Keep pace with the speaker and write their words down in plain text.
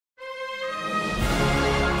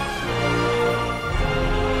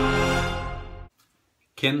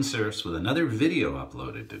Kensurfs with another video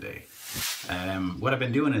uploaded today. What I've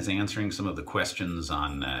been doing is answering some of the questions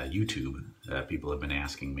on YouTube. People have been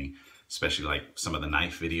asking me, especially like some of the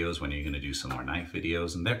knife videos, when you're going to do some more knife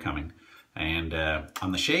videos, and they're coming. And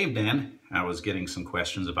on the shaved end, I was getting some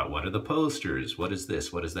questions about what are the posters, what is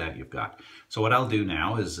this, what is that you've got. So what I'll do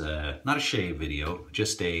now is not a shave video,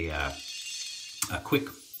 just a quick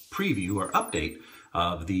preview or update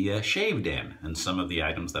of the shaved end and some of the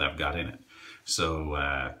items that I've got in it. So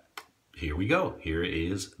here we go. Here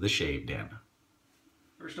is the shaved end.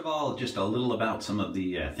 First of all, just a little about some of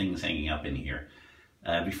the things hanging up in here.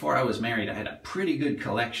 Before I was married, I had a pretty good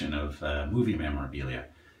collection of movie memorabilia.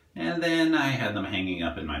 And then I had them hanging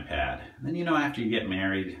up in my pad. And then, you know, after you get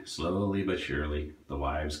married, slowly but surely, the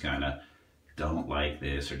wives kind of don't like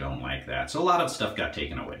this or don't like that. So a lot of stuff got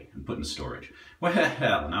taken away and put in storage. Well,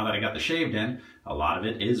 now that I got the shaved end, a lot of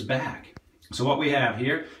it is back. So what we have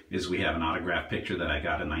here is we have an autographed picture that I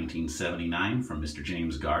got in 1979 from Mr.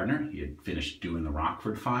 James Gardner. He had finished doing the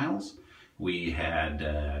Rockford Files. We had,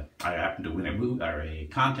 I happened to win a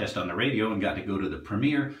contest on the radio and got to go to the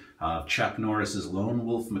premiere of Chuck Norris's Lone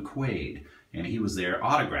Wolf McQuade, and he was there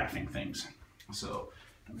autographing things. So,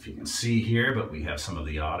 I don't know if you can see here, but we have some of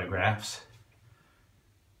the autographs.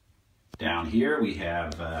 Down here we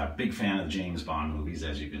have a big fan of the James Bond movies,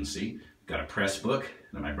 as you can see. Got a press book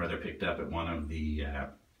that my brother picked up at one of the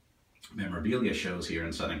memorabilia shows here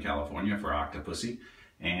in Southern California for Octopussy.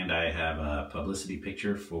 And I have a publicity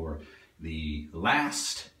picture for the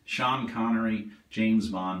last Sean Connery James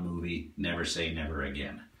Bond movie, Never Say Never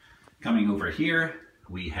Again. Coming over here,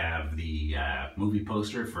 we have the movie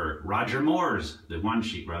poster for Roger Moore's, the one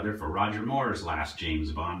sheet rather, for Roger Moore's last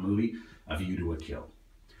James Bond movie, A View to a Kill.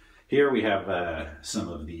 Here we have some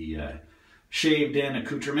of the shaved end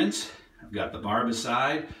accoutrements. I've got the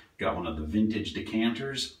barbicide, got one of the vintage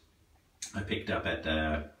decanters I picked up at,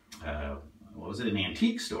 what was it, an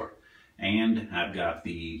antique store. And I've got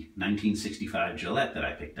the 1965 Gillette that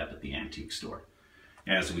I picked up at the antique store.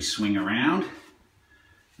 As we swing around,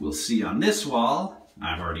 we'll see on this wall,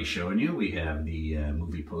 I've already shown you, we have the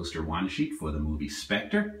movie poster one sheet for the movie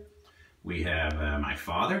Spectre. We have my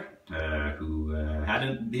father, who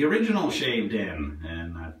had the original shaved end,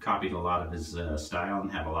 and I've copied a lot of his style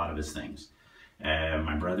and have a lot of his things.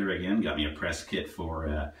 My brother, again, got me a press kit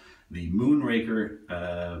for the Moonraker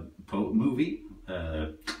movie,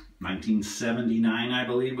 1979, I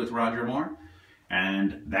believe, with Roger Moore.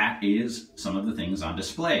 And that is some of the things on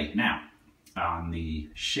display. Now, on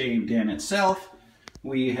the shaved end itself,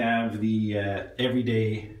 we have the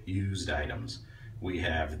everyday used items. We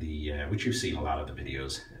have the, which you've seen a lot of the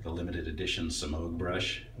videos, the limited edition Samog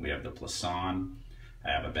brush. We have the Plaisson.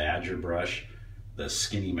 I have a Badger brush, the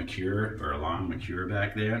skinny Merkur, or a long Merkur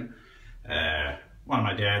back there. One of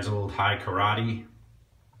my dad's old High Karate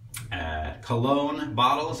cologne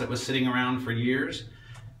bottles that was sitting around for years.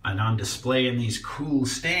 And on display in these cool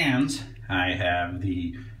stands, I have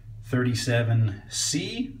the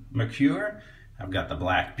 37C Merkur. I've got the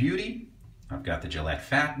Black Beauty. I've got the Gillette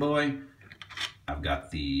Fat Boy. I've got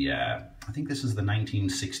the, I think this is the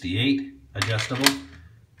 1968 adjustable.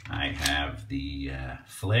 I have the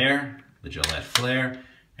Flare, the Gillette Flare,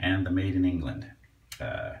 and the Made in England.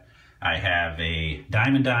 I have a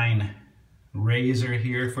Diamondine razor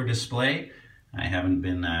here for display. I haven't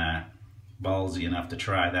been ballsy enough to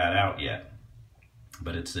try that out yet,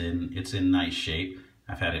 but it's in nice shape.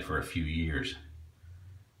 I've had it for a few years.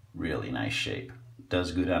 Really nice shape.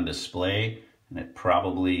 Does good on display, and it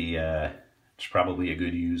probably it's probably a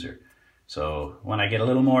good user. So when I get a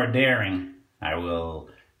little more daring, I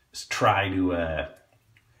will try to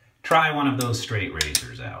try one of those straight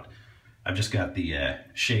razors out. I've just got the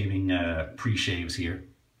shaving pre-shaves here.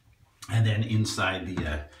 And then inside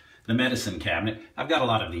the medicine cabinet, I've got a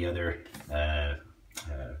lot of the other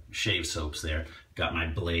shave soaps there. Got my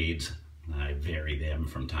blades, I vary them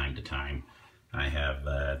from time to time. I have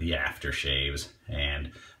the aftershaves, and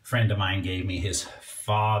a friend of mine gave me his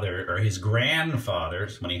father, or his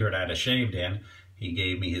grandfather's, when he heard I had a shaved end, he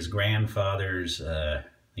gave me his grandfather's, I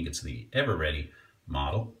think it's the Ever-Ready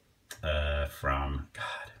model from,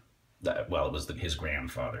 God, well, it was his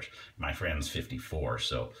grandfather's. My friend's 54,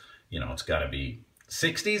 so, you know, it's got to be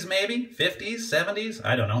 60s maybe, 50s, 70s,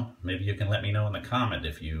 I don't know. Maybe you can let me know in the comment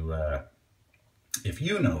if you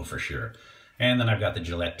know for sure. And then I've got the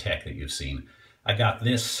Gillette Tech that you've seen. I got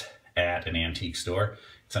this at an antique store.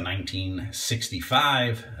 It's a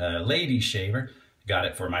 1965 ladies shaver. Got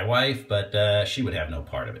it for my wife, but she would have no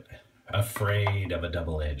part of it. Afraid of a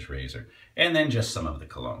double-edged razor. And then just some of the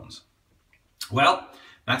colognes. Well,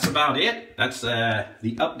 that's about it. That's the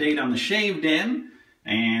update on the shaved end.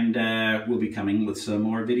 And we'll be coming with some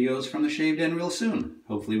more videos from the shaved end real soon.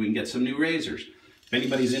 Hopefully we can get some new razors. If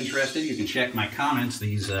anybody's interested, you can check my comments.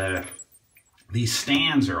 These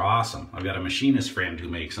stands are awesome. I've got a machinist friend who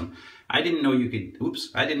makes them. I didn't know you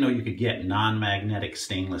could get non-magnetic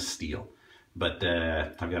stainless steel. But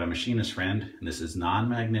I've got a machinist friend, and this is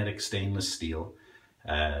non-magnetic stainless steel.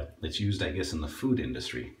 It's used, I guess, in the food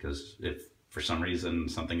industry, because if for some reason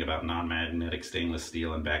something about non-magnetic stainless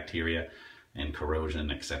steel and bacteria and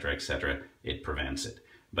corrosion, etc., it prevents it.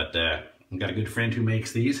 But I've got a good friend who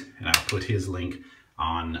makes these, and I'll put his link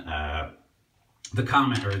on the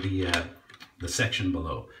comment or the section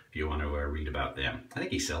below if you want to read about them. I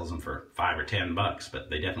think he sells them for $5 or $10, but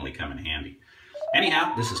they definitely come in handy.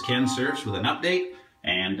 Anyhow, this is Kensurfs with an update,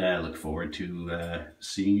 and look forward to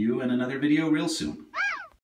seeing you in another video real soon.